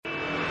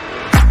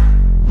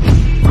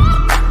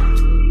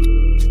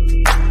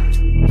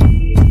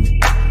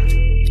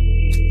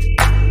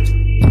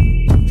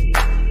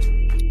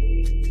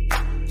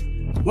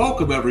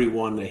Welcome,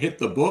 everyone, to Hit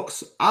the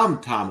Books.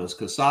 I'm Thomas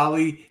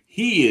Casali.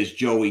 He is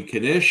Joey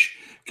Knish.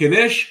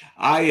 Knish,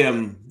 I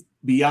am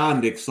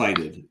beyond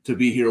excited to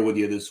be here with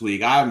you this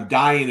week. I'm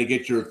dying to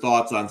get your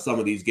thoughts on some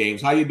of these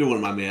games. How you doing,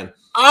 my man?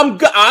 I'm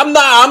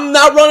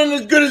not running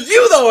as good as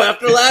you though.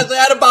 After last, I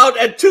had about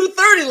at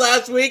 2:30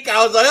 last week.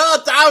 I was like,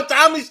 oh,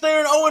 Tommy's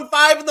staring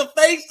 0-5 in the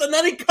face, and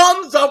then he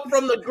comes up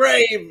from the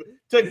grave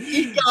to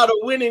eke out a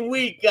winning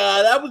week.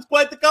 That was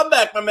quite the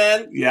comeback, my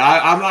man. Yeah,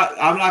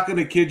 I'm not going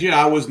to kid you.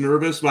 I was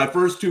nervous. My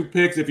first two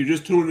picks, if you're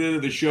just tuning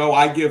into the show,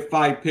 I give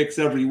 5 picks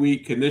every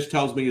week. Knish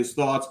tells me his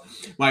thoughts.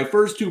 My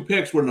first 2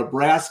 picks were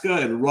Nebraska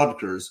and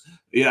Rutgers.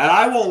 Yeah, and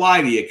I won't lie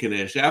to you,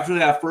 Knish. After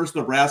that first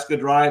Nebraska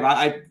drive,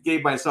 I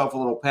gave myself a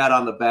little pat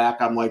on the back.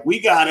 I'm like,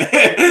 we got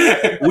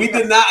it. We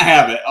did not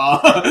have it.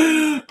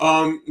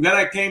 Then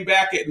I came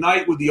back at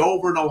night with the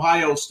over in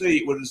Ohio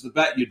State, which is the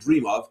bet you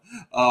dream of,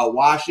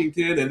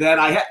 Washington. And then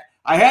I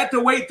had to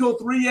wait till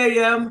 3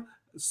 a.m.,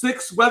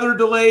 6 weather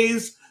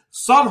delays.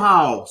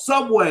 Somehow,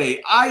 some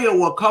way,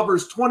 Iowa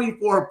covers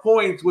 24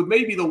 points with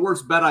maybe the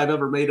worst bet I've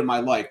ever made in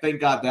my life.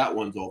 Thank God that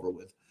one's over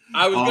with.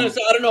 I was going to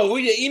say, I don't know who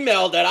you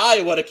emailed at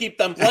Iowa to keep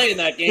them playing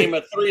that game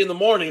at 3 a.m.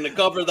 to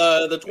cover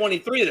the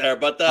 23 there,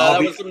 but that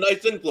was some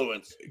nice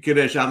influence.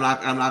 Knish, I'm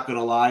not going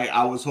to lie.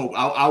 I was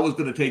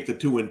going to take the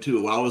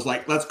 2-2. I was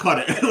like, let's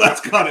cut it.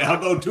 Let's cut it. I'll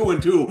go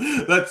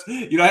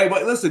 2-2. Hey,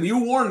 but listen, you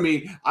warned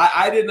me.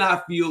 I did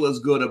not feel as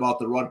good about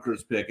the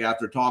Rutgers pick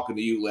after talking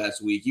to you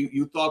last week.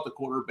 You thought the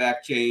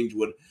quarterback change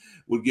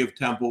would give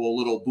Temple a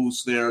little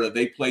boost there.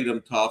 They played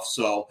him tough.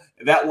 So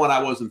that one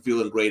I wasn't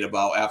feeling great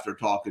about after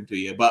talking to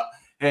you. But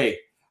hey,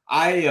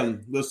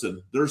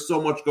 listen, there's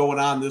so much going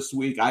on this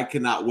week. I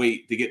cannot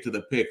wait to get to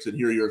the picks and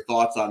hear your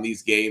thoughts on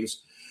these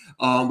games.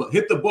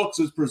 Hit the Books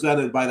is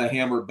presented by the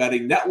Hammer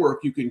Betting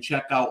Network. You can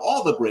check out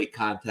all the great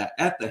content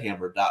at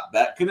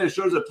thehammer.bet. Knish,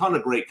 there's a ton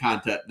of great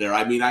content there.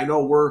 I mean, I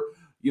know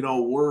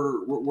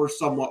we're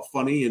somewhat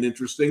funny and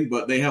interesting,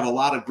 but they have a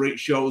lot of great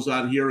shows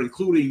on here,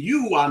 including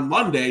you on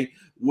Monday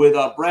with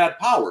Brad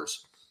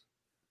Powers.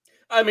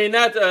 I mean,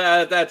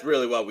 that's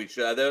really what we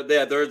should.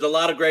 There's a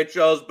lot of great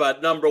shows,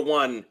 but number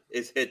one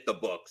is Hit the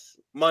Books,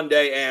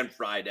 Monday and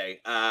Friday.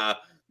 I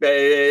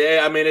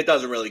mean, it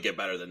doesn't really get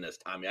better than this,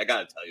 Tommy. I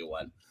got to tell you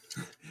what.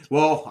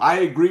 Well, I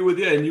agree with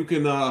you, and you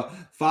can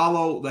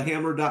follow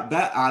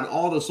thehammer.bet on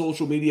all the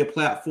social media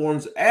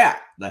platforms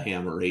at the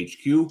Hammer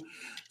HQ.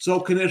 So,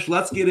 Knish,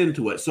 let's get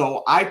into it.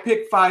 So, I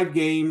pick 5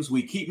 games.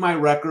 We keep my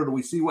record.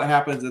 We see what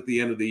happens at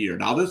the end of the year.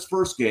 Now, this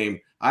first game,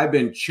 I've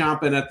been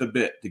chomping at the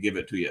bit to give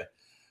it to you.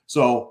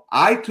 So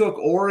I took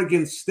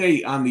Oregon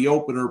State on the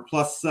opener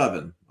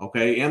 +7,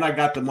 okay, and I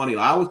got the money.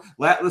 I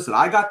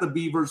got the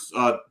Beavers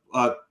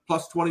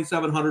plus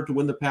 2,700 to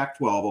win the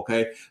Pac-12,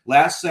 okay.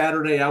 Last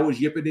Saturday I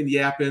was yipping and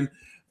yapping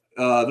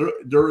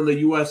during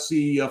the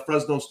USC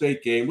Fresno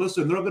State game.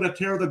 Listen, they're going to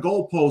tear the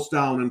goalpost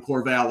down in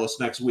Corvallis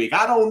next week.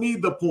 I don't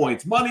need the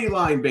points. Money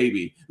line,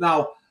 baby.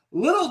 Now,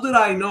 little did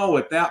I know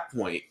at that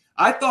point,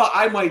 I thought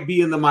I might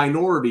be in the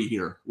minority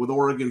here with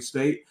Oregon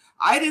State.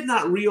 I did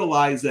not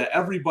realize that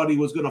everybody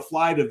was going to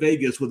fly to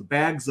Vegas with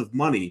bags of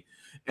money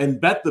and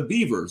bet the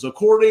Beavers.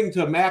 According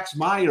to Max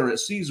Meyer at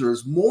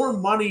Caesars, more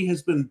money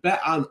has been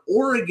bet on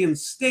Oregon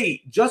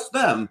State, just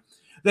them,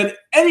 than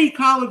any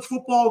college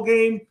football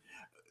game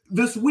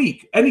this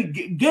week. Any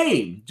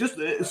game.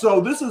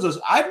 So this is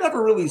I've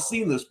never really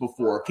seen this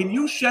before. Can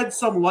you shed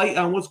some light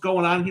on what's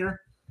going on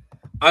here?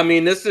 I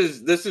mean, this has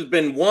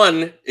been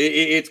one.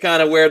 It's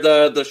kind of where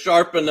the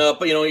sharp and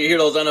you hear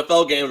those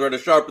NFL games where the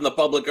sharp and the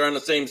public are on the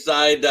same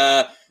side,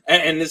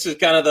 and this is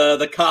kind of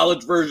the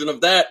college version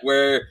of that,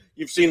 where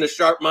you've seen the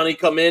sharp money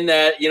come in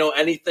at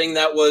anything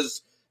that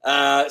was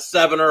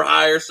 7 or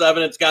higher,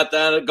 7. It's got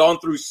that gone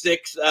through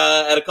 6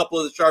 at a couple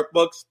of the sharp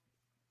books.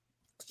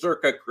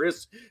 Circa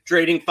Chris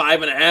trading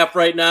 5.5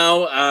 right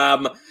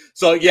now.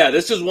 So yeah,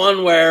 this is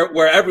one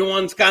where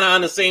everyone's kind of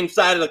on the same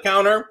side of the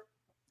counter.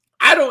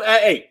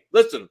 Hey,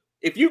 listen,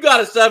 if you got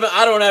a 7,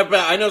 I don't have,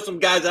 I know some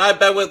guys that I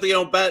bet with,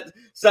 bet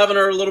 7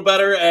 or a little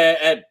better,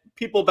 and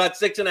people bet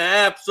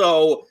 6.5.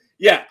 So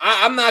yeah,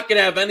 I'm not going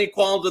to have any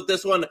qualms with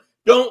this one.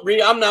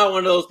 I'm not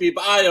one of those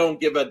people. I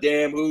don't give a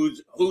damn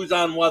who's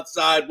on what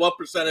side, what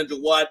percentage of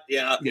what.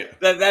 Yeah.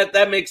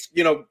 That makes,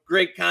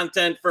 great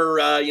content for,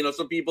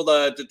 some people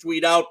to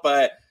tweet out,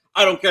 but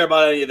I don't care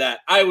about any of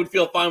that. I would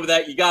feel fine with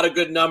that. You got a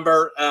good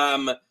number.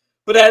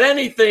 But at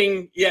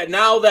anything, yeah,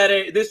 now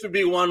that this would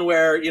be one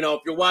where,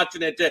 if you're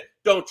watching it,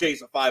 don't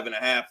chase a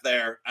 5.5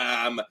 there.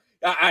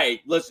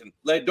 Listen,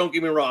 don't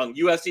get me wrong.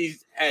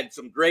 USC's had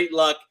some great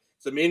luck,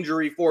 some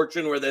injury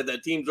fortune where the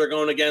teams they're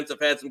going against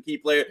have had some key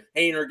players.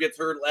 Hayner gets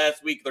hurt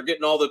last week. They're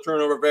getting all the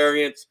turnover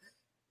variants.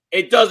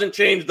 It doesn't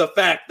change the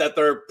fact that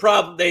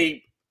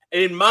they,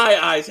 in my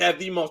eyes, have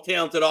the most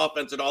talented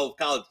offense in all of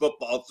college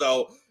football.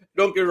 So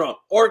don't get me wrong.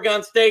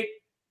 Oregon State,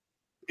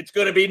 it's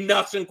going to be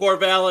nuts in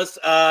Corvallis.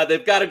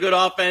 They've got a good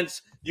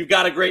offense. You've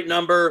got a great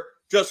number.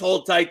 Just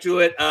hold tight to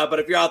it. But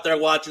if you're out there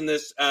watching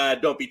this,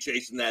 don't be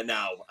chasing that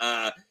now.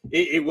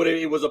 It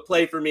was a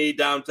play for me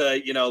down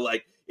to,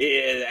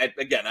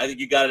 Again, I think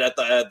you got it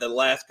at the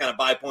last kind of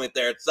buy point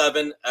there at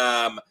 7.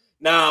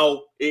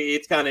 Now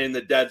it's kind of in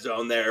the dead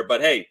zone there,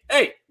 but hey,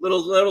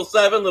 little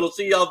 7, little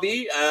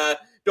CLV.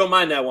 Don't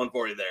mind that one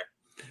for you there.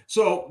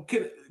 So,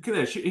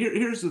 Kanish,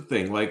 here's the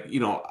thing. Like,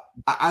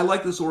 I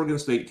like this Oregon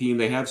State team.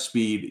 They have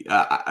speed.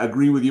 I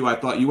agree with you. I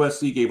thought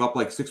USC gave up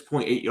like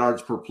 6.8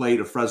 yards per play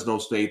to Fresno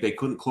State. They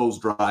couldn't close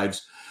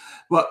drives.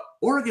 But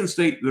Oregon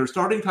State, their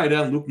starting tight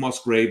end, Luke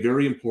Musgrave,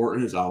 very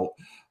important, is out.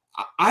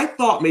 I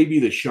thought maybe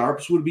the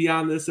Sharps would be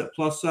on this at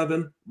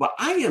 +7, but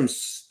I am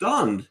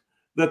stunned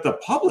that the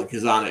public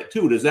is on it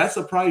too. Does that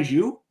surprise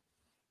you?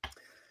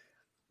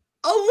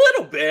 A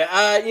little bit.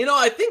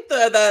 I think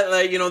that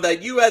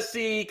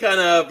USC kind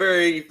of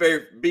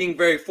being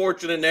very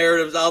fortunate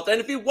narratives out there.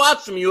 And if you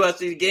watch some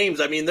USC games,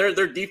 I mean, their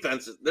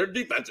defense is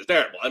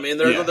terrible. I mean,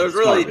 there's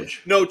really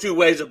garbage. No two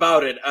ways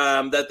about it.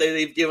 That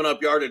they've given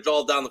up yardage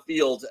all down the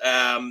field.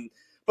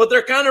 But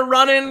they're kind of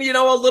running,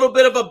 a little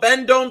bit of a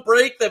bend don't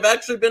break. They've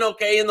actually been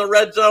okay in the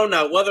red zone.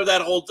 Now, whether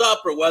that holds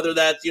up or whether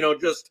that's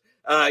just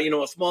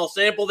a small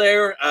sample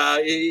there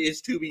is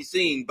to be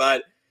seen.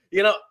 But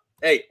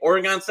hey,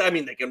 Oregon State, I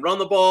mean, they can run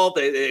the ball.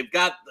 They've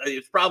got,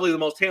 it's probably the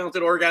most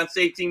talented Oregon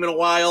State team in a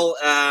while.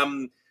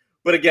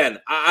 But again,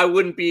 I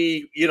wouldn't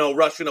be,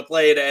 rushing to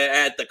play it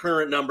at the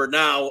current number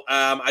now.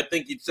 I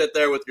think you'd sit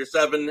there with your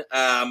 7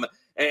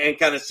 and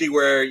kind of see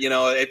where,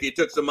 if you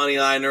took some money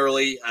line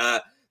early,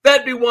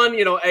 that'd be one,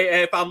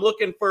 if I'm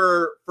looking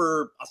for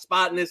a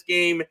spot in this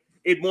game,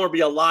 it'd more be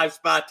a live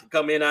spot to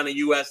come in on a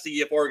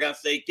USC. If Oregon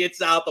State gets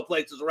out, the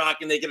place is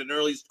rocking, they get an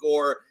early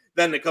score,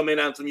 then to come in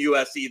on some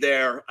USC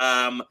there.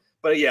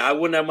 But yeah, I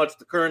wouldn't have much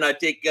the current.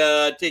 I'd take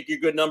your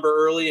good number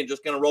early and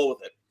just kind of roll with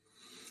it.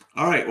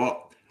 All right.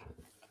 Well,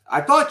 I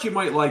thought you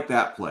might like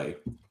that play.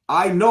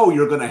 I know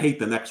you're going to hate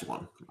the next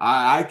one.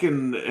 I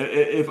can,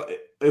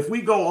 if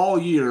we go all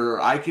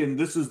year,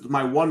 this is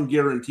my one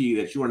guarantee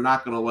that you are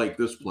not going to like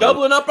this play.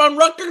 Doubling up on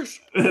Rutgers?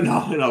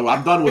 No,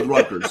 I'm done with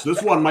Rutgers.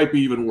 This one might be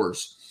even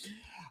worse.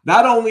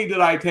 Not only did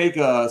I take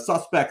a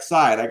suspect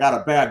side, I got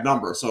a bad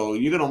number. So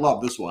you're going to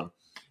love this one.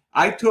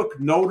 I took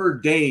Notre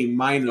Dame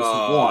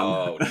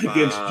 -1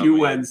 against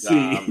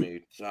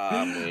UNC.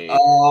 Tommy.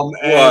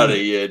 What are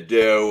you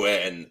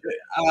doing?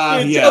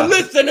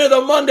 Listen to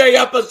the Monday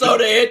episode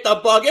of Hit the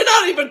Bug. You're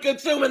not even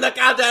consuming the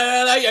content.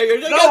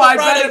 I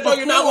bet it before.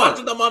 You're not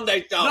watching the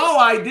Monday show. No,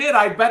 I did.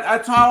 I bet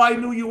that's how I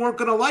knew you weren't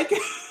going to like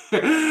it.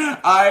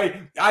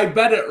 I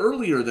bet it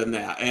earlier than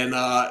that and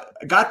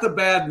got the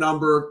bad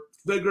number.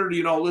 Figured,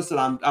 listen,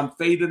 I'm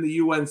fading the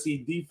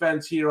UNC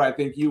defense here. I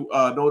think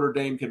Notre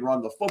Dame can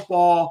run the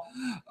football.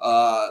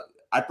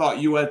 I thought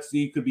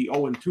UNC could be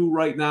 0-2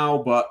 right now,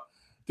 but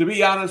to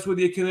be honest with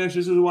you, Kanish,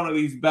 this is one of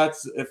these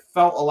bets. It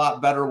felt a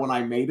lot better when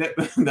I made it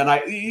than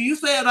you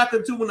say I'm not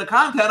consuming the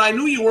content. I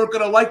knew you weren't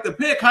going to like the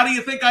pick. How do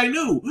you think I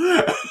knew?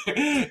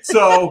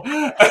 So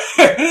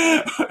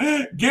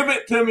give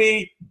it to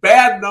me.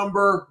 Bad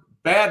number,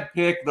 bad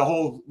pick, the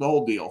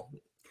whole deal.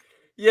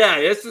 Yeah,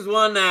 this is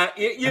one that,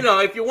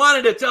 if you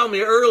wanted to tell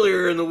me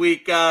earlier in the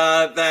week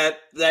but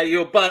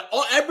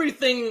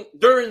everything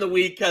during the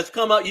week has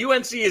come out.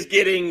 UNC is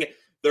getting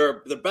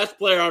their best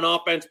player on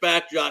offense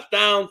back, Josh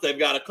Downs. They've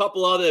got a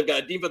couple other. They've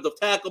got a defensive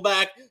tackle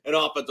back, an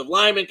offensive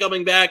lineman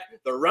coming back.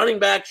 The running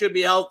back should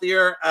be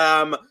healthier.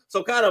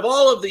 So kind of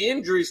all of the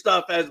injury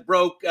stuff has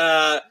broke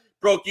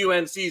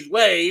UNC's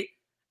way.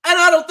 And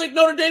I don't think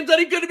Notre Dame's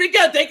any good to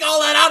begin. Take all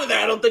that out of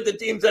there. I don't think the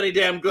team's any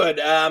damn good.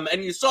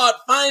 And you saw it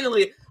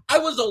finally. I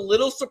was a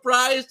little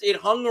surprised. It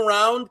hung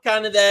around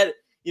kind of that,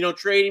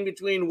 trading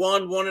between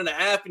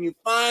 1.5, and you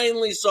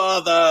finally saw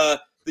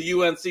the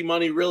UNC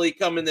money really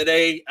come in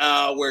today,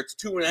 where it's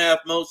 2.5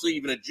 mostly,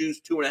 even a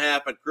juice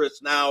 2.5 at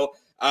Chris now.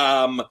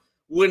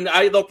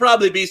 There'll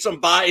probably be some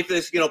buy if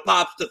this,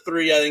 pops to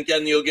 3. I think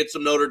then you'll get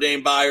some Notre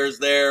Dame buyers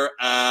there.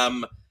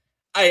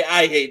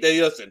 I hate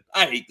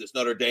this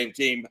Notre Dame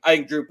team. I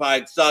think Drew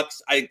Pine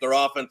sucks. I think their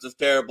offense is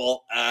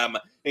terrible. I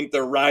think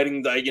they're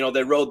riding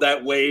they rode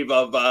that wave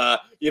of, a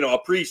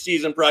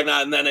preseason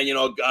pregnant and then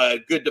a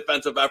good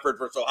defensive effort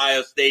versus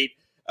Ohio State.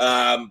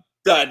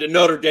 The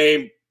Notre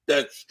Dame,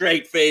 the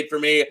straight fade for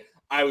me.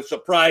 I was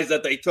surprised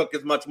that they took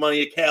as much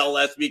money at Cal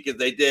last week as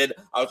they did.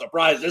 I was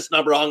surprised this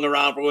number hung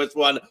around for this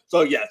one.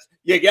 So, yes,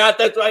 you got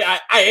that.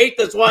 I hate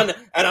this one,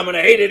 and I'm going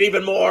to hate it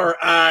even more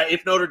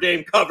if Notre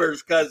Dame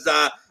covers because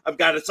I've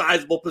got a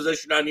sizable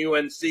position on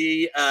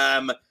UNC.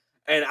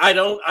 And I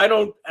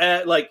don't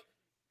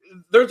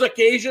there's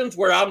occasions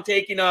where I'm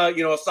taking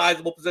a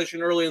sizable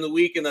position early in the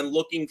week and then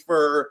looking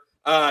for,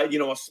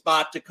 a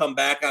spot to come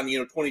back on,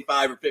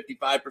 25 or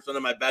 55%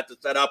 of my bet to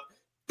set up.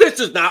 This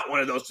is not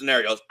one of those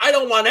scenarios. I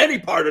don't want any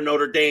part of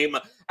Notre Dame.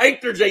 I think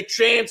there's a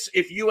chance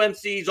if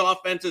UNC's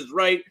offense is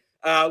right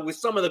with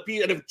some of the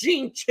people, and if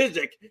Gene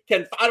Chizik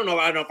can, I don't know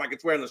if I can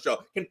swear on the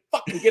show, can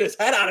fucking get his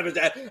head out of his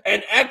head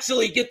and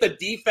actually get the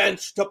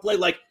defense to play,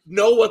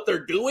 know what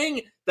they're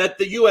doing, that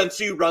the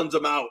UNC runs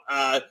them out.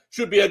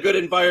 Should be a good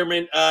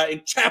environment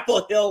in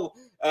Chapel Hill.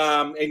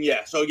 So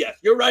yes,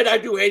 you're right. I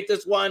do hate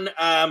this one.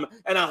 And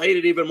I'll hate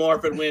it even more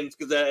if it wins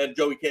because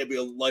Joey can't be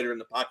a lighter in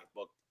the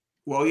pocketbook.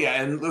 Well,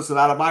 yeah, and listen,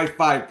 out of my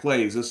 5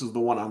 plays, this is the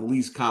one I'm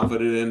least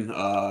confident in.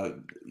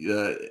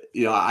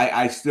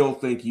 I still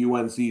think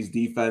UNC's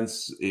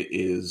defense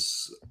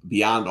is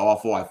beyond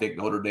awful. I think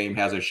Notre Dame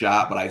has a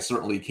shot, but I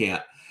certainly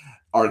can't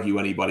argue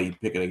anybody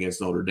picking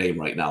against Notre Dame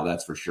right now.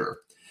 That's for sure.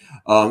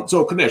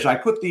 So, Kanish, I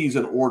put these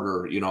in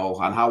order,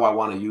 on how I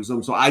want to use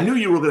them. So I knew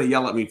you were going to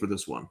yell at me for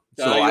this one.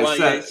 So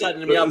you're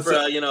setting me up for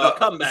a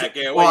comeback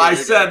here. Well, I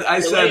said,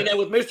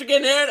 with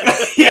Michigan here.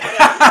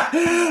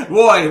 Yeah,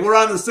 boy, we're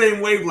on the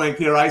same wavelength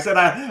here. I said,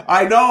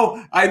 I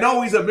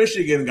know he's a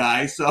Michigan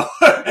guy, so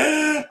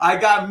I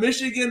got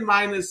Michigan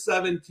minus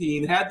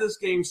 17. Had this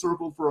game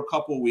circled for a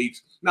couple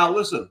weeks. Now,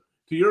 listen,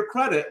 to your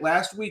credit,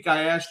 last week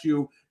I asked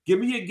you, give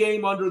me a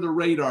game under the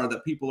radar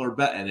that people are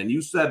betting. And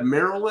you said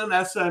Maryland,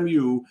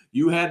 SMU.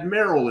 You had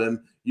Maryland.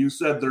 You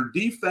said their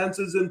defense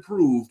is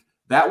improved.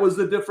 That was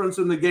the difference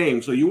in the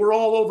game. So you were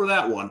all over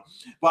that one.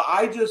 But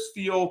I just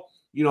feel,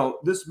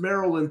 this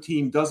Maryland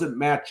team doesn't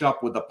match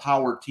up with the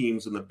power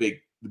teams in the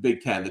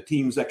Big Ten, the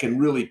teams that can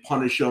really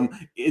punish them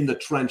in the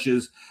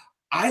trenches.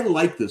 I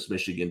like this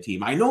Michigan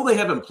team. I know they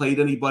haven't played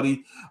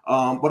anybody,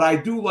 but I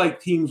do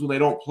like teams when they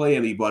don't play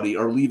anybody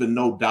or leaving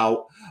no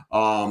doubt,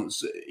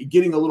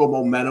 getting a little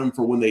momentum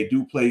for when they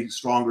do play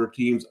stronger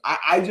teams.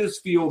 I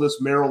just feel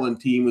this Maryland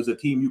team is a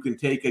team you can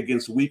take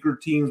against weaker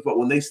teams, but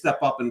when they step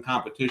up in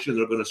competition,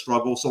 they're going to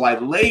struggle. So I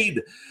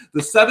laid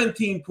the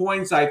 17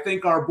 points. I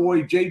think our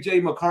boy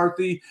J.J.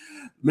 McCarthy,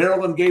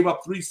 Maryland gave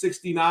up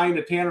 369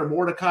 to Tanner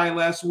Mordecai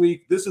last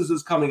week. This is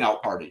his coming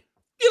out party.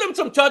 Get him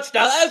some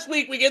touchdowns. Last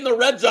week we get in the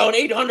red zone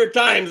 800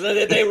 times,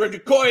 and they were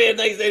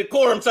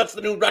Corum sets the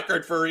new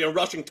record for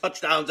rushing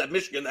touchdowns at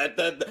Michigan.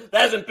 That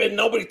hasn't been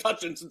nobody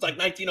touching since like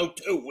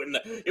 1902 when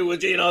it was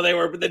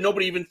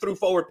nobody even threw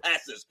forward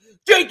passes.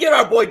 Get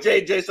our boy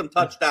JJ some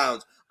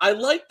touchdowns. I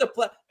like the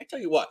play. I tell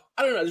you what,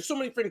 I don't know. There's so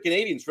many freaking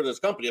Canadians for this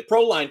company. A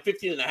Pro Line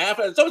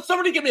 15.5. So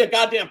somebody give me a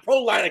goddamn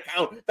Pro Line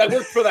account that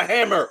works for the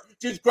Hammer.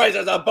 Jesus Christ,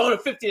 as a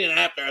bonus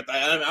 15.5 there.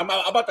 I'm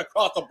about to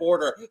cross the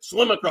border,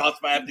 swim across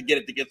if I have to get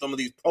it to get some of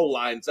these Pro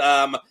Lines.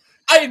 I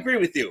agree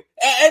with you.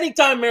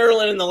 Anytime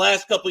Maryland in the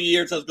last couple of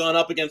years has gone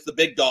up against the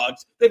big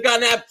dogs, they've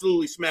gotten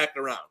absolutely smacked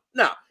around.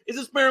 Now, is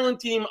this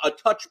Maryland team a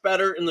touch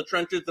better in the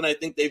trenches than I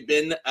think they've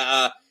been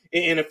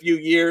in a few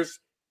years?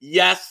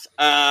 Yes,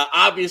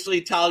 obviously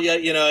Talia,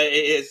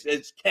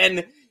 is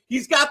Ken.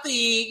 He's got the,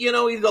 he's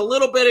a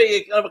little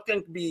bit of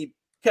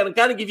can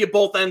kind of give you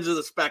both ends of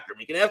the spectrum.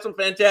 He can have some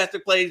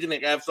fantastic plays and he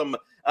can have some,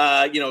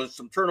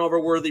 some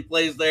turnover worthy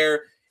plays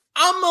there.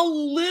 I'm a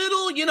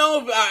little, you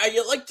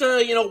like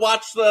to,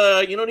 watch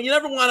the, you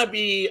never want to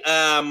be,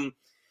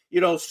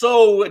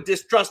 so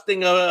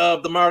distrusting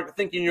of the market,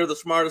 thinking you're the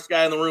smartest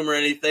guy in the room or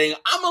anything.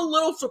 I'm a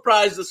little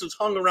surprised this is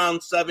hung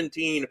around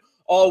 17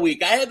 all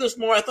week. I had this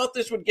more. I thought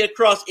this would get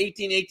across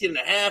 18.5.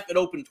 It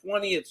opened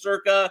 20 at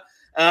Circa.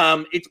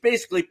 It's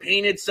basically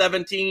painted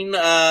 17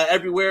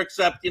 everywhere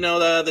except,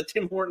 the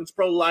Tim Hortons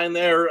Pro Line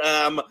there.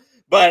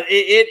 But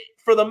it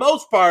for the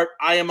most part,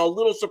 I am a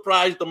little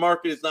surprised the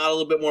market is not a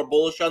little bit more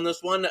bullish on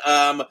this one.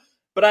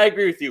 But I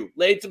agree with you.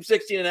 Laid some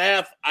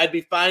 16.5. I'd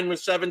be fine with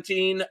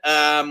 17.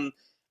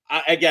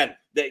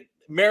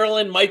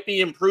 Maryland might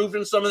be improved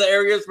in some of the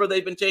areas where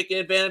they've been taking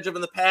advantage of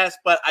in the past,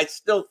 but I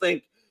still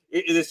think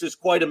this is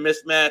quite a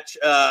mismatch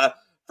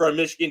for a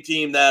Michigan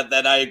team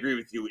that I agree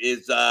with you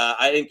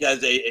I think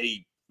has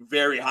a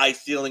very high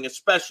ceiling,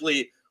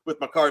 especially with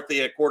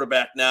McCarthy at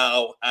quarterback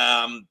now.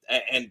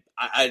 And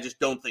I just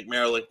don't think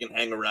Maryland can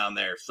hang around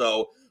there.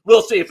 So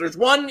we'll see if there's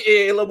one.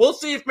 We'll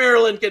see if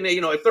Maryland can,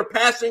 if their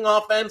passing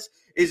offense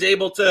is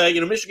able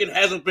to, Michigan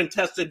hasn't been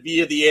tested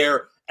via the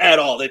air at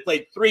all. They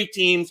played 3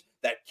 teams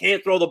that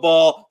can't throw the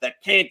ball,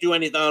 that can't do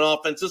anything on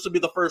offense. This will be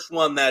the first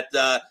one that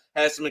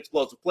has some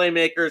explosive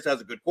playmakers,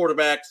 has a good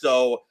quarterback.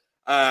 So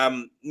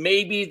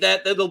maybe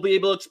that they'll be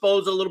able to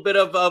expose a little bit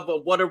of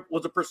what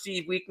was a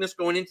perceived weakness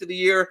going into the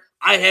year.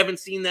 I haven't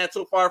seen that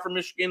so far from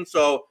Michigan.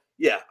 So,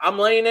 yeah, I'm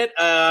laying it.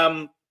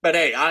 But,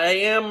 hey, I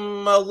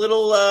am a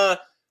little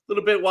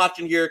bit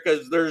watching here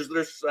because there's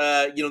this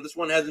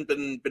one hasn't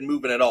been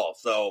moving at all.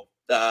 So,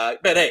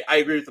 but, hey, I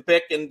agree with the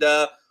pick. And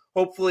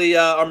hopefully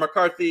our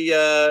McCarthy,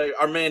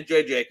 our man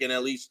JJ can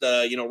at least,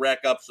 rack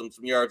up some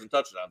yards and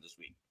touchdowns this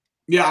week.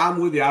 Yeah, I'm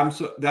with you.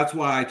 That's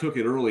why I took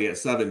it early at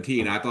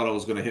 17. I thought I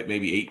was going to hit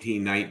maybe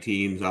 18,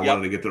 19. I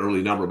wanted to get the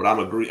early number, but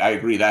I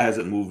agree. That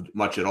hasn't moved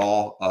much at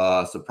all.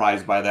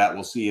 Surprised by that.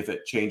 We'll see if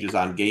it changes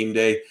on game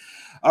day.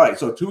 All right.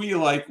 So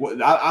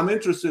I'm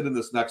interested in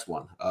this next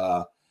one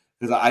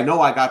because I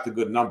know I got the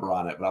good number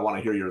on it, but I want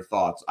to hear your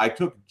thoughts. I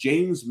took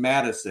James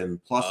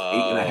Madison plus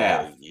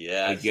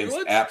 8.5 against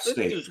App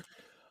State.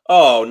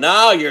 Oh,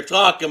 now you're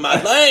talking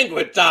my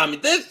language, Tommy.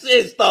 This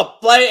is the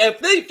play. If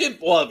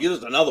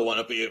there's another one.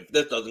 If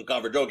this doesn't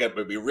cover Joe, it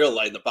would be real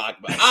light in the pocket.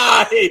 But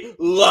I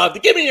love to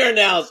give me your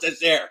analysis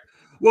here.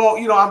 Well,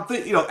 I'm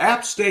thinking,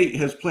 App State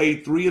has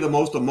played 3 of the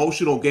most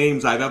emotional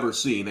games I've ever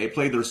seen. They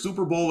played their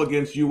Super Bowl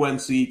against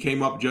UNC,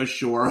 came up just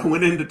short,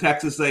 went into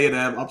Texas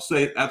A&M,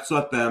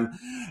 upset them.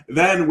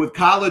 Then with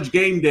College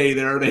Game Day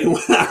there, they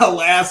went on a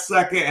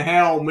last-second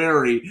Hail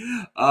Mary.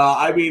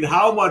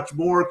 How much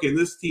more can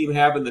this team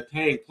have in the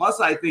tank? Plus,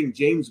 I think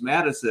James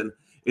Madison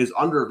is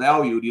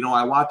undervalued.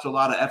 I watch a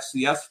lot of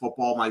FCS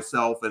football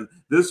myself, and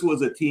this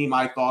was a team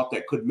I thought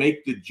that could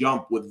make the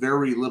jump with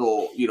very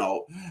little,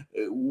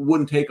 it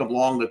wouldn't take them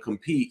long to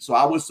compete. So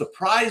I was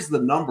surprised the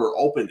number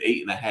opened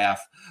 8.5.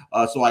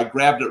 So I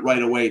grabbed it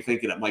right away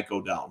thinking it might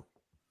go down.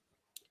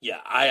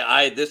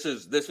 Yeah, this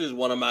is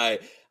one of my,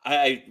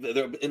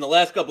 in the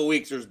last couple of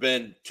weeks, there's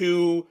been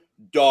 2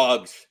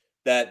 dogs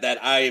that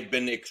I've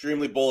been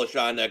extremely bullish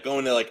on that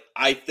going to,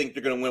 I think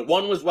they're going to win.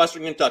 One was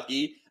Western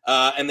Kentucky.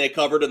 And they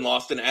covered and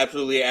lost in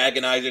absolutely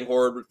agonizing,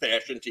 horrid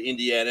fashion to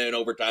Indiana in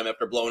overtime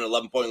after blowing an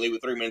 11-point lead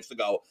with 3 minutes to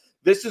go.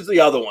 This is the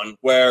other one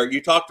where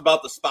you talked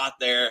about the spot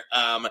there.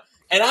 And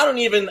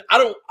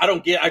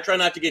I try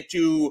not to get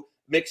too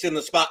mixed in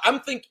the spot. I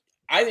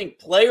think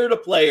player to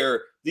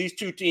player, these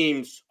 2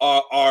 teams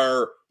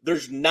are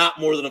there's not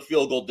more than a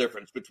field goal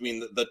difference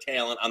between the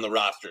talent on the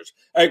rosters.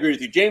 I agree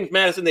with you. James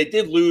Madison, they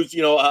did lose,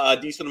 a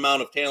decent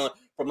amount of talent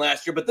from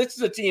last year, but this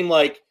is a team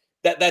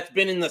that's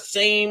been in the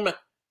same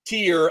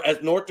tier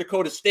as North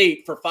Dakota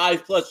State for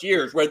 5+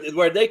 years,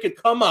 where they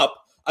could come up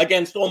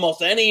against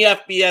almost any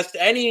FBS,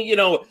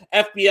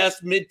 FBS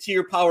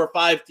mid-tier Power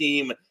 5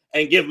 team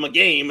and give them a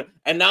game.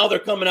 And now they're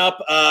coming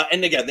up,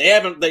 and again,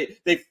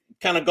 they've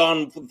kind of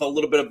gone with a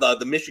little bit of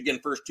the Michigan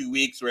first 2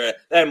 weeks where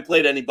they haven't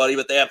played anybody,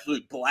 but they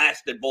absolutely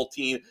blasted both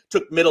teams.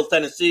 Took Middle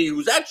Tennessee,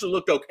 who's actually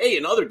looked okay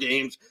in other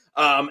games,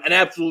 and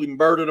absolutely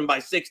murdered them by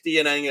 60.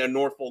 And I think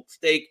Norfolk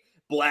State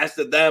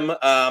blasted them.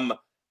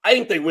 I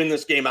think they win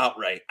this game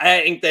outright.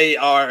 I think they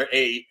are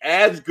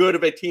as good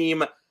of a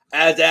team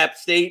as App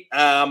State,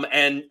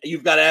 and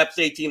you've got an App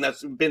State team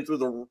that's been through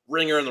the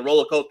ringer and the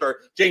roller coaster.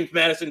 James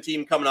Madison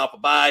team coming off a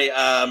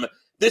bye.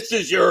 This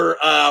is your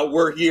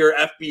we're here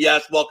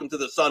FBS. Welcome to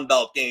the Sun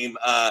Belt game.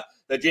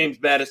 That James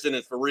Madison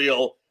is for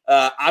real.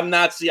 I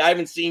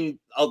haven't seen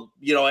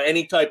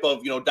any type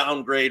of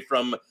downgrade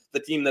from the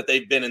team that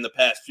they've been in the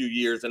past few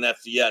years in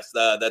FCS.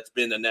 That's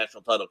been a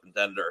national title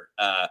contender.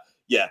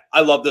 Yeah,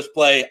 I love this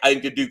play. I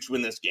think the Dukes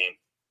win this game.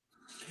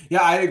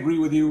 Yeah, I agree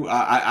with you.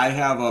 I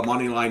have a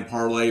money line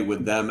parlay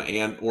with them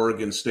and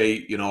Oregon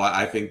State.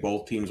 I think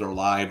both teams are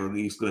live, or at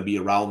least going to be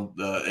around.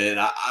 And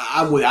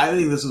I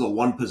think this is a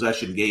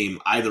 1-possession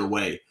game either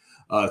way.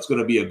 It's going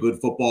to be a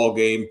good football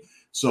game.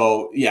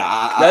 So yeah,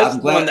 I'm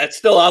glad one that's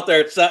still out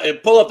there.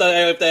 Pull up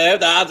if they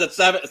have the odds at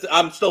 7.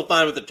 I'm still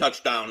fine with the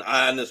touchdown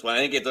on this one. I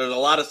think if there's a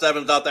lot of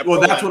 7s out there.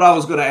 Well, that's what I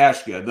was going to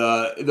ask you.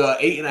 The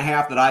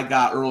 8.5 that I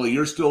got early,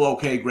 you're still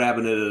okay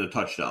grabbing it at a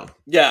touchdown?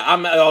 Yeah,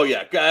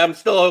 I'm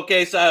still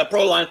okay. So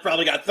Pro Line's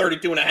probably got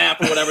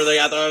 32.5 or whatever they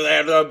got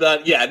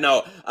there. Yeah,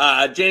 no.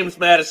 James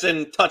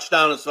Madison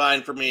touchdown is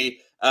fine for me.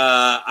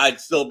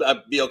 I'd still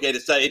be okay to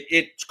say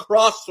it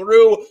crossed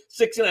through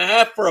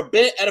 6.5 for a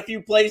bit at a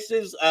few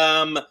places.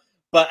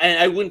 But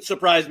it wouldn't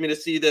surprise me to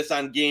see this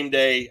on game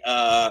day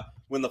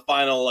when the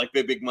final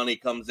big money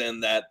comes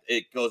in, that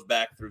it goes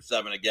back through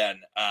 7 again.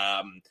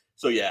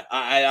 So yeah,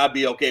 I'd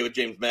be okay with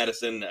James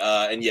Madison.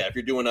 And yeah, if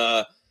you're doing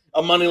a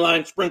money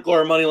line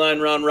sprinkler or money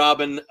line round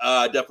robin,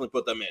 definitely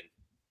put them in.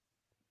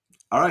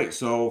 All right,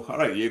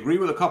 you agree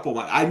with a couple.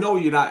 I know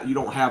you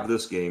don't have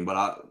this game,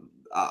 but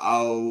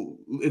I'll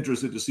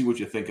interested to see what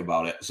you think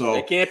about it. So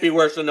it can't be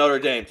worse than Notre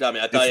Dame. Tell me,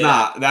 I tell you, it's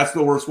not. That's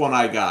the worst one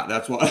I got.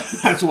 That's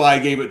why I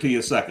gave it to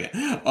you second.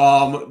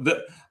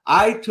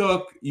 I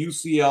took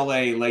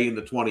UCLA laying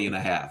the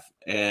 20.5,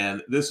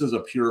 and this is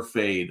a pure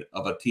fade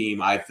of a team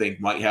I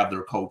think might have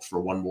their coach for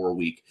one more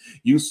week.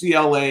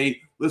 UCLA.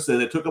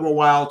 Listen, it took them a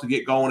while to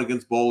get going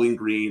against Bowling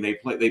Green. They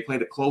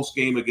played a close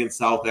game against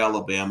South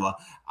Alabama.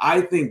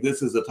 I think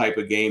this is the type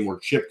of game where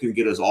Chip can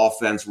get his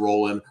offense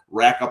rolling,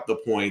 rack up the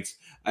points.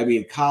 I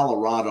mean,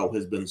 Colorado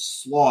has been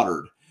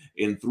slaughtered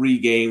in 3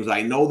 games.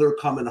 I know they're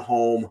coming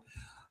home.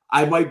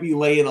 I might be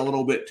laying a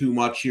little bit too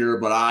much here,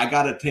 but I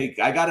gotta take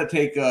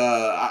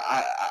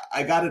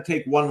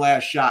one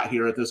last shot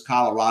here at this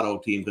Colorado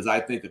team because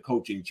I think a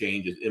coaching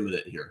change is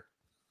imminent here.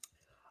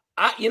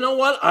 You know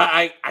what?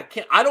 I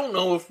can't. I don't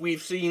know if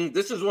we've seen.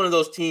 This is one of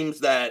those teams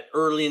that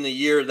early in the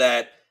year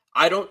that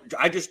I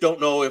just don't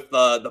know if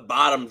the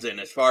bottom's in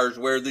as far as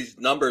where these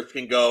numbers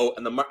can go.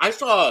 And I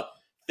saw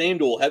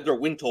FanDuel had their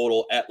win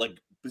total at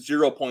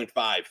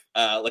 0.5,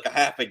 a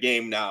half a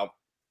game now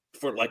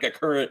for a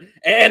current.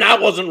 And I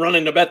wasn't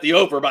running to bet the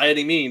over by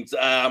any means.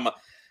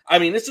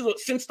 This is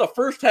since the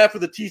first half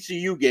of the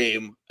TCU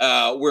game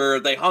where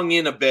they hung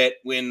in a bit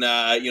when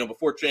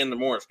before Chandler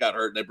Morris got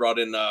hurt. They brought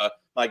in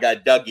my guy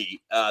Dougie.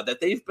 That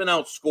they've been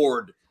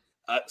outscored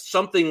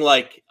something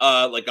like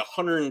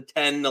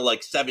 110 to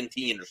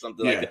 17 or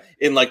something like that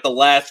in the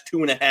last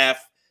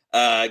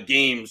 2.5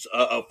 games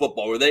of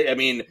football.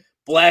 Where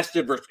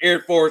blasted versus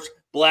Air Force,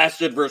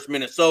 blasted versus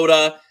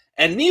Minnesota.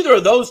 And neither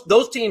of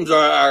those teams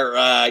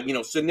are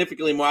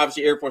significantly more,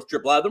 obviously Air Force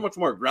AAA. They're much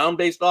more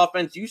ground-based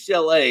offense.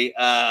 UCLA,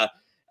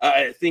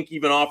 I think,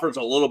 even offers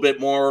a little bit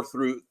more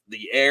through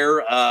the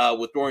air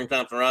with Dorian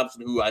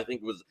Thompson-Robinson, who I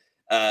think was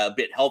a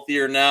bit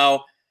healthier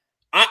now.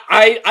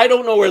 I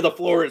don't know where the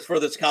floor is for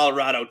this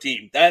Colorado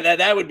team.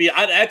 That would be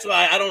that's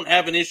why I don't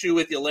have an issue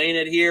with you laying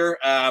it here,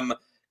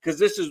 because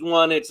this is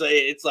one. It's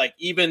like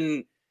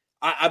even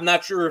I'm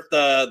not sure if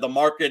the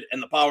market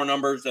and the power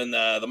numbers and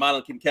the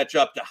model can catch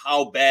up to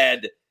how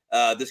bad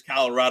this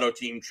Colorado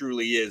team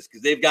truly is,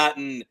 because they've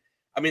gotten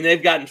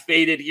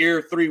faded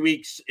here 3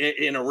 weeks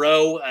in a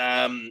row,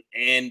 and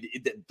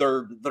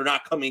they're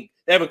not coming.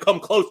 They haven't come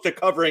close to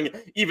covering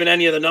even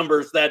any of the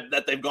numbers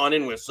that they've gone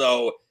in with.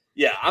 So.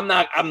 Yeah, I'm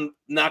not going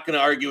to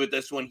argue with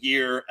this one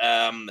here.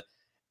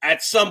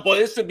 At some point,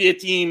 this would be a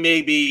team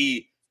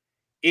maybe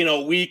in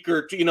a week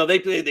or two.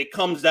 They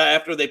comes down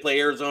after they play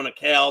Arizona,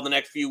 Cal the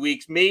next few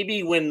weeks.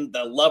 Maybe when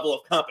the level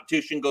of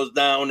competition goes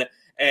down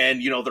and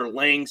they're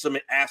laying some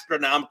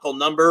astronomical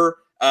number.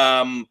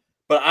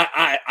 But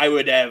I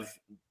would have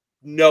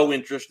no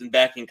interest in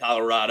backing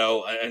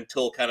Colorado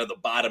until kind of the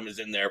bottom is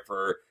in there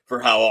for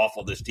how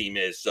awful this team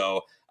is.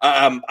 So.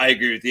 I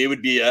agree with you. It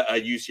would be a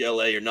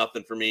UCLA or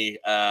nothing for me.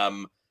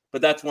 But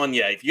that's one,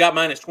 yeah. If you got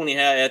minus 20,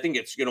 I think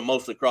it's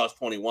mostly cross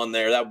 21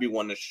 there. That would be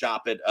one to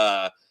shop it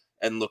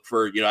and look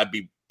for. I'd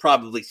be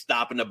probably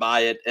stopping to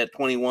buy it at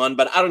 21.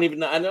 But I don't even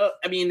know.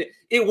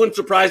 It wouldn't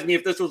surprise me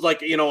if this was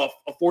like a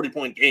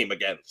 40-point game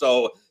again.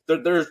 So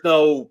there's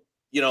no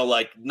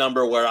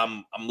number where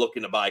I'm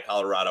looking to buy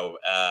Colorado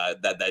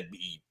that'd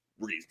be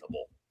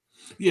reasonable.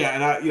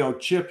 Yeah, and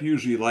Chip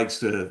usually likes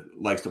to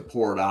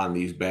pour it on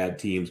these bad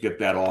teams, get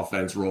that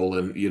offense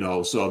rolling,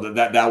 so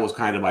that was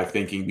kind of my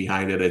thinking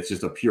behind it. It's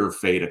just a pure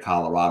fade of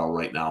Colorado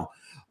right now.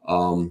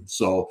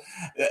 So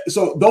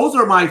those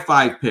are my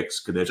 5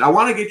 picks, Kanish. I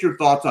want to get your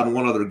thoughts on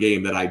one other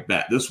game that I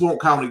bet. This won't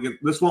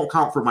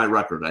count for my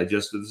record.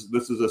 This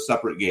is a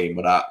separate game,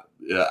 but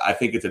I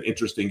think it's an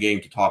interesting game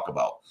to talk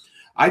about.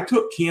 I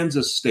took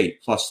Kansas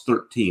State plus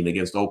 13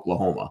 against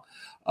Oklahoma.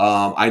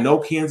 I know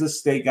Kansas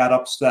State got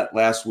upset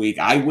last week.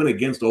 I went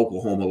against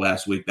Oklahoma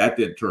last week. That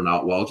didn't turn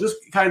out well. Just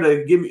kind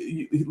of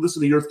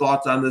listen to your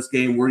thoughts on this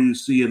game. Where you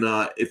seeing,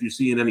 if you're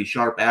seeing any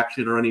sharp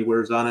action or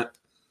anywheres on it?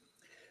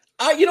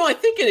 I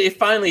think it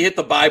finally hit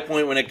the buy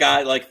point when it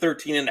got like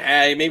 13 and a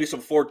half, maybe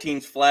some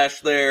 14s flash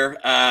there.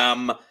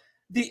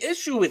 The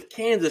issue with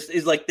Kansas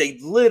is like they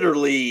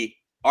literally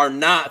are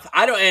not.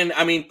 Part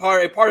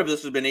of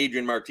this has been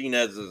Adrian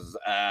Martinez's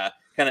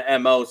kind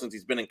of MO since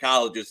he's been in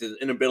college, is his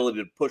inability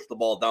to push the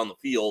ball down the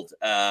field.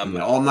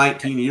 All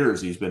 19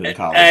 years he's been in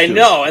college. I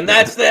know, and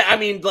that's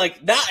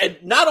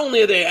not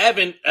only they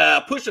haven't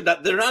pushed it,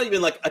 they're not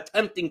even like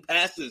attempting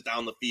passes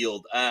down the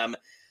field.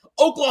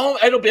 Oklahoma,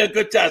 it'll be a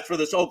good test for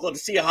this Oklahoma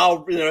to see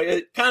how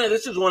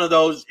this is one of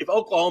those. If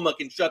Oklahoma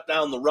can shut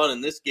down the run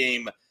in this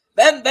game,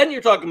 then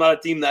you're talking about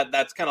a team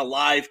that's kind of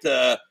live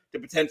to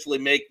potentially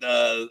make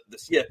the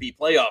CFB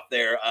playoff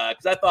there.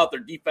 Because I thought their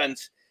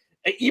defense.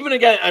 Even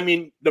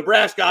again,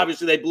 Nebraska,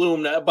 obviously they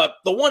blew them, but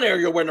the one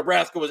area where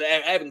Nebraska was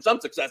having some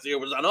success here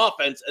was on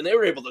offense, and they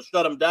were able to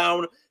shut them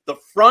down. The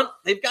front,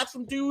 they've got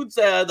some dudes,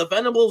 the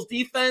Venables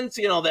defense,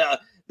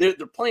 they're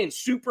playing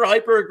super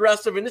hyper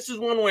aggressive, and this is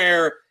one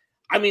where,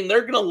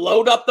 they're going to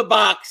load up the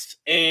box,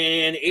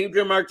 and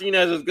Adrian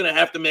Martinez is going to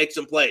have to make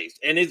some plays.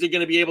 And is he going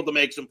to be able to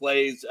make some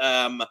plays?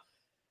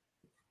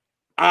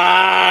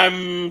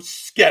 I'm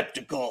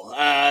skeptical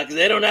because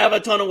they don't have a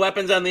ton of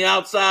weapons on the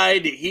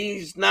outside.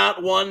 He's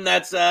not one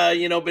that's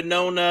been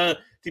known to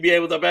be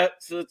able to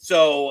bet.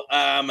 So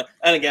and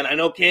again, I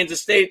know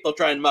Kansas State, they'll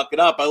try and muck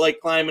it up. I like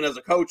Kleiman as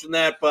a coach in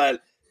that,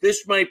 but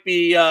this might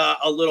be a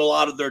little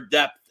out of their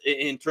depth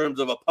in terms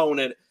of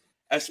opponent,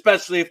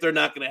 especially if they're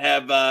not going to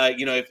have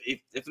if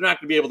they're not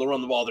going to be able to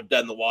run the ball, they're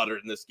dead in the water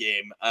in this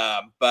game.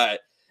 But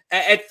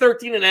at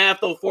 13 and a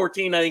half, though,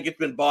 14, I think it's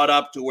been bought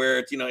up to where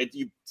it's,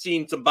 you've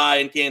seen some buy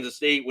in Kansas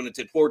State when it's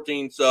at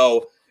 14.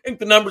 So I think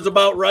the number's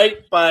about right,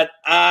 but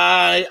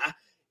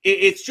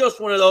it's just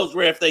one of those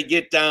where if they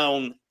get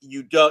down,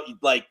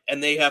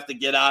 and they have to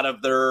get out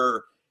of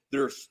their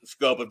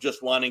scope of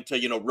just wanting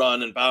to,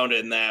 run and bound it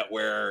in that,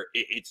 where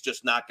it's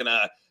just not going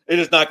to,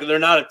 they're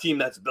not a team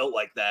that's built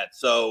like that.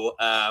 So,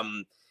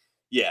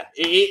 yeah,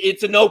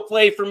 it's a no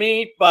play for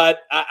me, but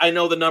I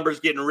know the number's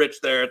getting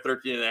rich there at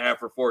 13 and a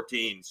half or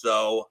 14.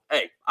 So,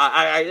 hey,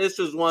 this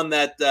is one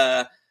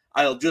that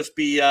I'll just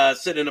be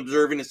sitting and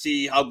observing to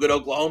see how good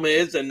Oklahoma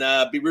is and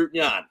be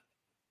rooting on.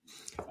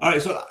 All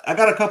right, so I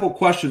got a couple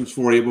questions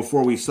for you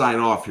before we sign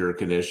off here,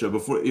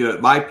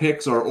 Kanisha. My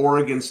picks are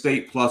Oregon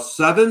State plus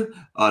 7,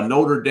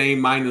 Notre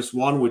Dame minus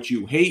 1, which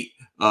you hate,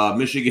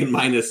 Michigan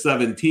minus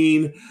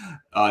 17,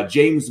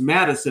 James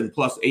Madison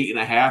plus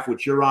 8.5,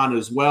 which you're on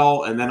as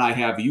well, and then I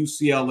have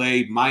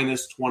UCLA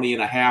minus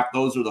 20.5.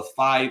 Those are the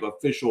 5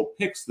 official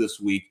picks this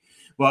week.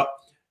 But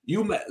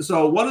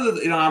so one of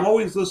the, I'm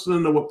always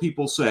listening to what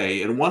people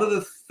say, and one of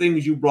the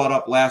things you brought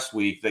up last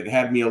week that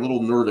had me a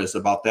little nervous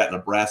about that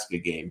Nebraska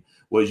game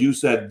was you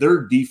said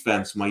their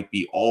defense might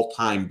be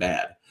all-time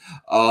bad.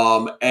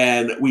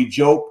 And we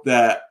joke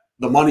that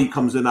the money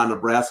comes in on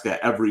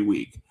Nebraska every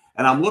week.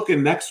 And I'm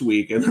looking next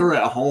week, and they're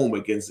at home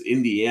against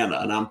Indiana.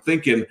 And I'm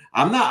thinking,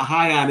 I'm not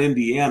high on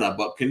Indiana,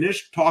 but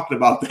Kanish talked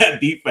about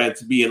that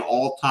defense being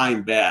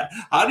all-time bad.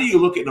 How do you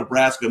look at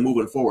Nebraska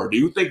moving forward? Do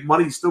you think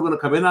money's still going to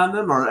come in on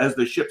them, or has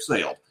the ship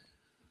sailed?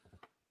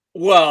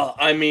 Well,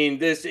 I mean,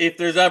 if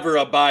there's ever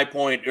a buy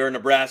point or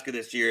Nebraska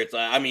this year, it's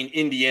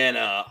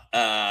Indiana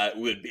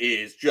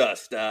is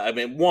just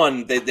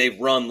one they've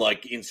run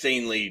like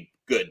insanely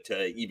good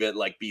to even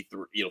like be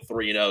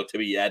 3-0 to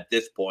be at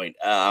this point.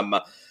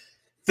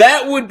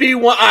 That would be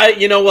one.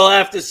 We'll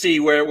have to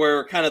see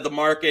where kind of the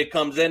market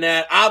comes in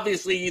at.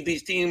 Obviously,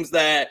 these teams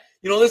that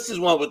this is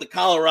one with the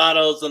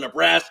Colorados, the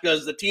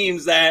Nebraskas, the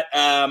teams that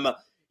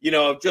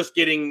just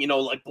getting,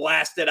 like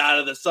blasted out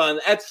of the sun.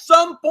 At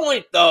some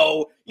point,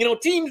 though,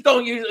 teams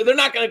they're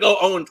not going to go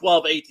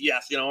 0-12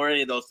 ATS, or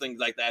any of those things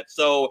like that.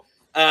 So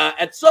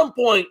at some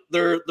point,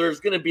 there's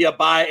going to be a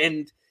buy,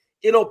 and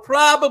it'll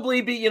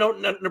probably be,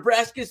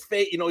 Nebraska's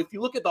face. If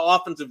you look at the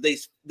offensive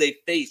they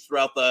faced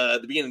throughout the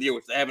beginning of the year,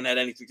 which they haven't had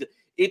any success,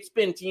 it's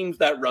been teams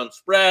that run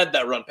spread,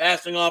 that run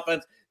passing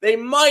offense. They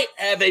might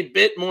have a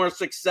bit more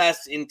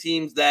success in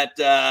teams that,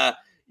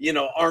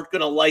 aren't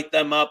going to light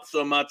them up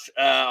so much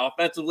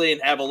offensively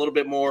and have a little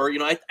bit more.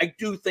 I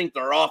do think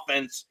their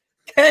offense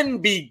can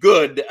be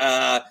good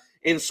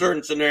in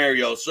certain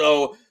scenarios.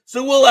 So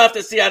we'll have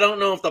to see. I don't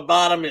know if the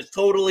bottom is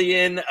totally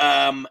in.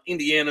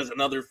 Indiana's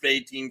another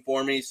fade team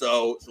for me,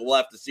 so we'll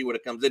have to see what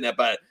it comes in at.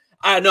 But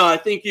I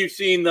think you've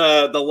seen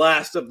the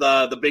last of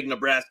the big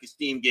Nebraska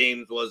Steam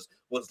games was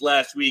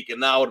last week, and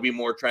now it'll be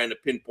more trying to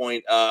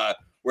pinpoint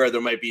where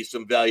there might be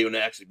some value in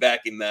actually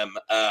backing them.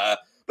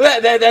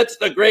 But that's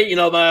the great,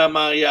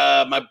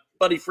 my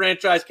buddy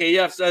Franchise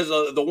KF says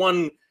the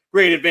one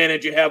great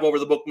advantage you have over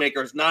the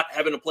bookmaker is not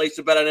having a place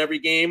to bet on every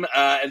game.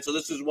 And so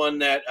this is one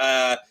that,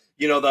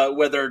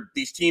 whether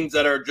these teams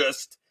that are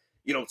just,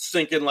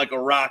 sinking like a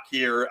rock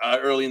here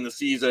early in the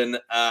season,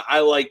 I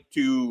like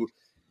to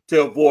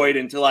avoid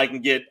until I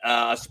can get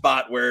a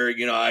spot where,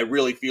 I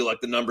really feel like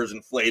the number's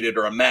inflated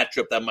or a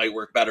matchup that might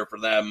work better for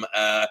them.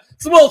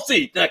 So we'll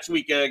see next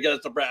week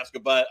against Nebraska,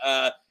 but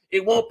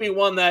it won't be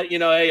one that,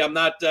 hey, I'm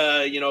not,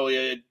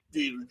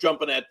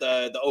 jumping at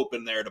the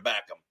open there to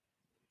back them.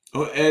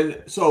 Oh,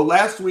 and so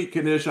last week,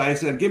 Kanish, I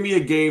said, give me a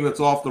game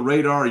that's off the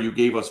radar. You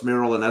gave us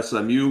Maryland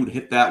SMU,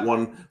 hit that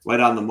one right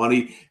on the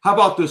money. How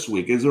about this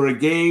week? Is there a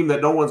game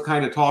that no one's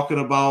kind of talking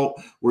about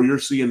where you're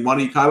seeing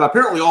money?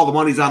 Apparently all the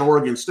money's on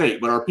Oregon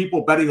State, but are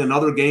people betting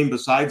another game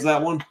besides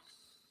that one?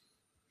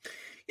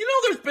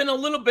 There's been a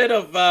little bit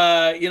of,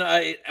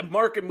 a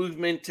market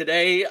movement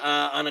today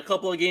on a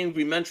couple of games.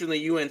 We mentioned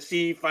the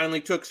UNC finally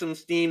took some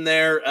steam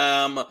there.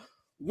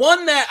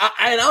 One that,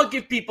 and I'll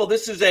give people,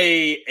 this is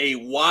a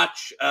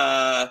watch,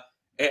 a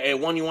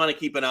one you want to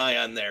keep an eye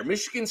on there.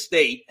 Michigan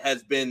State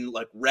has been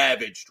like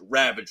ravaged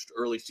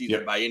early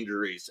season by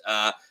injuries.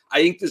 I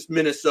think this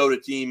Minnesota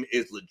team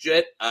is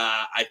legit.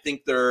 I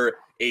think they're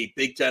a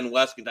Big Ten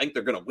West. I think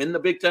they're going to win the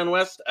Big Ten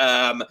West.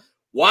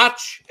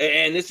 Watch,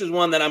 and this is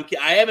one that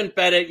I haven't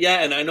bet it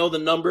yet, and I know the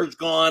number's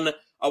gone.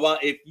 Well,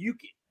 if you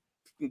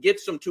can get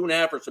some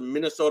 2.5 or some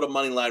Minnesota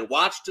money line,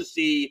 watch to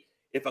see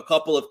if a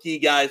couple of key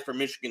guys from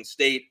Michigan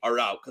State are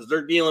out, because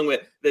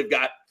they've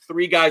got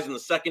 3 guys in the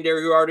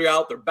secondary who are already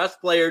out. Their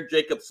best player,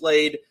 Jacob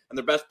Slade, and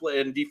their best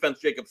player in defense,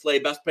 Jacob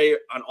Slade. Best player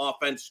on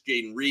offense,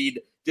 Jaden Reed,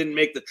 didn't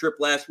make the trip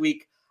last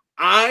week.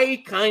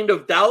 I kind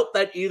of doubt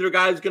that either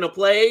guy's going to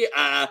play.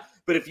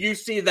 But if you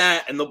see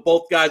that and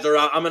both guys are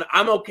out,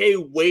 I'm okay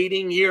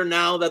waiting here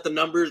now that the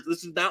numbers.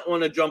 This is not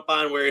one to jump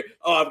on where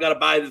I've got to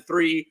buy the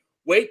 3.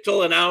 Wait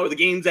till an hour. The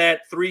game's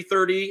at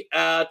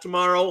 3:30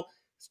 tomorrow.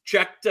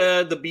 Check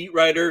the beat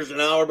writers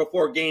an hour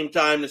before game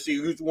time to see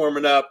who's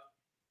warming up.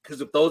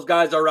 Because if those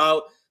guys are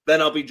out,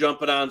 then I'll be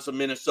jumping on some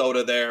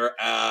Minnesota there.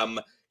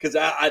 Because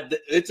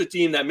it's a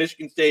team that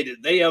Michigan State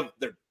they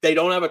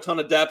don't have a ton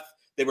of depth.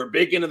 They were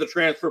big into the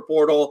transfer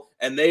portal,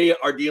 and they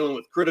are dealing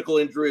with critical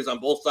injuries on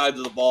both sides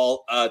of the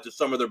ball to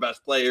some of their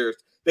best players.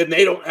 Then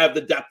they don't have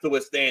the depth to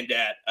withstand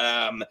that.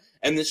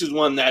 And this is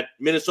one that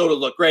Minnesota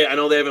looked great. I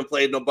know they haven't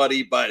played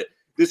nobody, but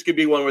this could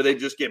be one where they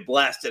just get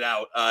blasted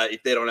out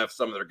if they don't have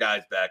some of their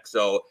guys back.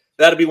 So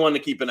that'll be one to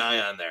keep an eye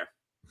on there.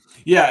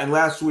 Yeah, and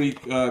last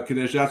week,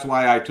 Kanish, that's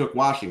why I took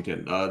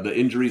Washington. The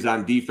injuries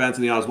on defense,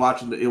 and I was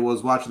watching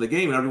the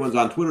game, and everyone's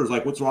on Twitter is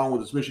like, "What's wrong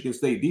with this Michigan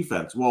State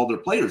defense?" Well, their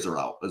players are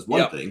out. Is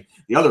one thing.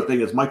 The other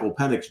thing is Michael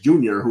Penix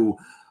Jr., who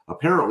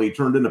apparently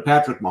turned into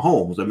Patrick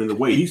Mahomes. I mean, the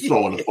way he's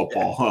throwing the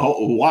football.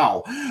 Oh,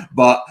 wow.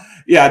 But,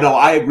 yeah, no,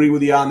 I agree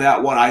with you on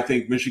that one. I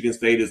think Michigan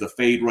State is a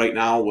fade right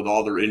now with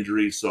all their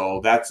injuries. So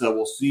that's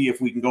we'll see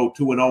if we can go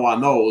 2-0 on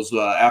those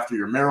after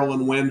your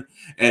Maryland win.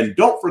 And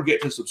don't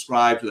forget to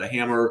subscribe to the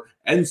Hammer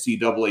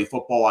NCAA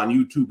football on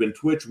YouTube and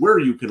Twitch, where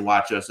you can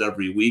watch us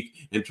every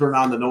week, and turn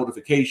on the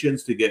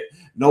notifications to get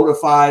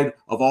notified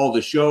of all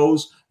the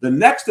shows. The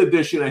next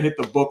edition of Hit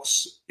the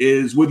Books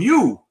is with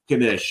you,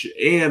 Kanish,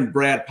 and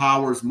Brad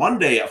Powers,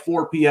 Monday at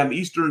 4 p.m.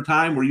 Eastern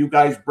time, where you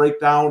guys break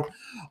down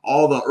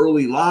all the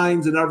early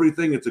lines and everything.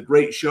 everything. It's a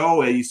great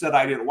show. And you said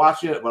I didn't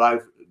watch it, but I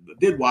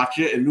did watch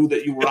it and knew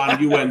that you were on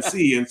UNC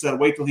and said,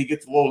 wait till he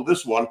gets a load of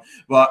this one.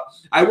 But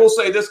I will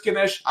say this,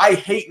 Kanish, I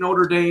hate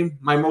Notre Dame,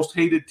 my most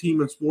hated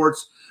team in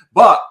sports.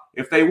 But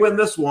if they win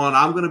this one,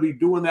 I'm going to be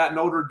doing that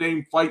Notre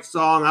Dame fight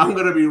song. I'm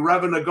going to be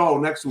revving to go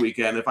next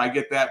weekend if I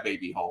get that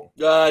baby home.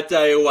 I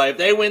tell you what, if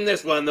they win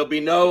this one, there'll be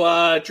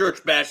no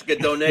church basket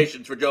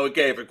donations for Joey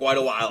K for quite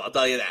a while. I'll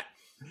tell you that.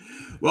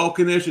 Well,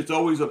 Kanish, it's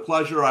always a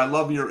pleasure. I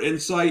love your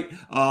insight.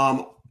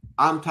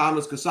 I'm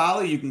Thomas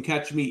Casale. You can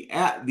catch me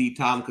at the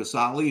Tom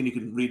Casale, and you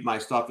can read my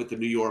stuff at the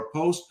New York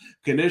Post.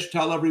 Kanish,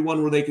 tell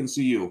everyone where they can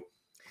see you.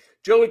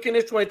 Joey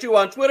Kanish 22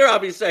 on Twitter.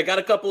 Obviously, I got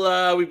a couple.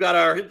 We've got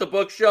our Hit the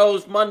Book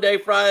shows Monday,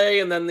 Friday,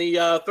 and then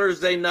the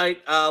Thursday night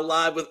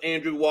live with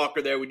Andrew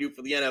Walker. There we do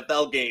for the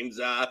NFL games.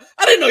 I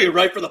didn't know you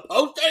write for the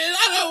Post.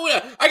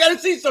 I got to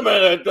see some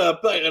a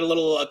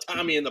little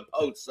Tommy in the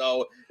Post.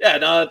 So yeah,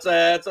 no, it's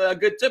a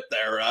good tip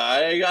there.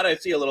 I got to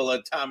see a little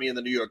Tommy in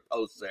the New York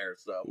Post there.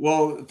 So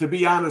well, to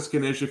be honest,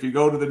 Kanish, if you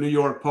go to the New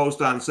York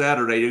Post on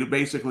Saturday, you're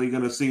basically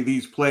going to see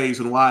these plays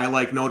and why I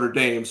like Notre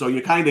Dame. So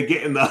you're kind of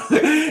getting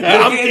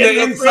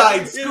the inside.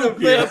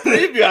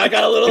 Preview. I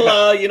got a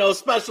little,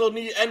 special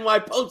NY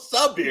Post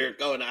sub here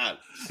going on.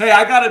 Hey,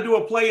 I got to do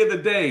a play of the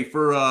day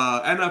for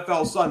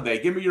NFL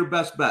Sunday. Give me your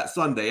best bet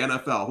Sunday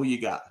NFL. Who you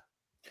got?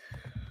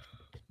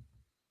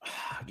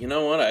 You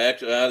know what? I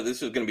actually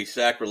this is going to be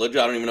sacrilege.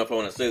 I don't even know if I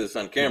want to say this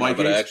on camera,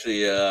 but I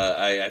actually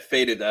I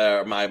faded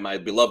my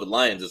beloved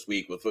Lions this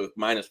week with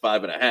minus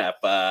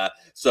 5.5.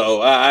 So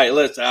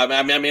listen.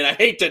 I mean, I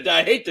hate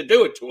to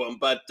do it to them,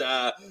 but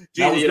that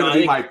was going to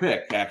be my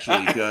pick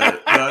actually.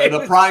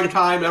 The prime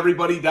time,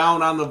 everybody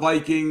down on the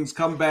Vikings,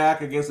 come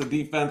back against a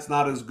defense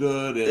not as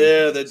good.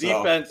 And the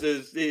defense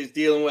is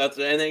dealing with,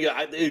 and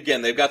then,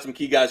 again they've got some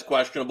key guys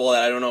questionable.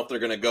 I don't know if they're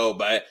going to go,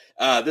 but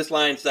this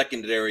Lions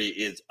secondary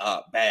is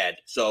bad.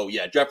 So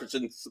yeah,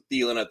 Jefferson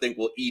Thielen I think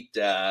will eat.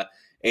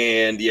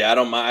 And yeah,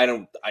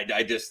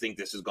 I just think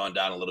this has gone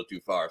down a little too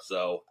far.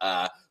 So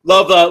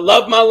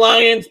love my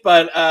Lions,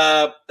 but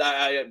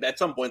at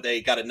some point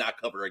they got to not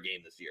cover a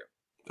game this year.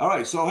 All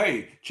right, so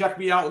hey, check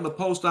me out in the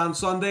Post on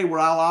Sunday where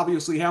I'll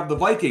obviously have the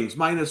Vikings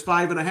minus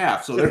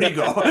 5.5. So there you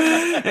go.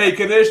 Hey,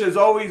 Kanish, as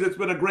always, it's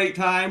been a great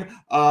time.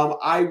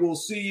 I will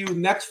see you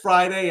next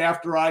Friday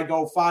after I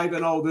go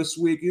 5-0 this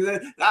week.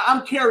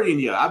 I'm carrying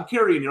you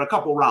a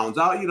couple rounds.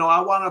 I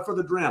want it for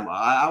the drama.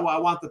 I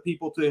want the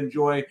people to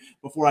enjoy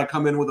before I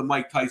come in with a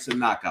Mike Tyson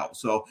knockout.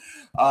 So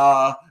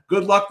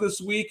good luck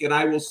this week, and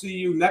I will see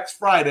you next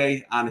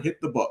Friday on Hit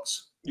the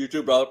Books. You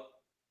too, brother.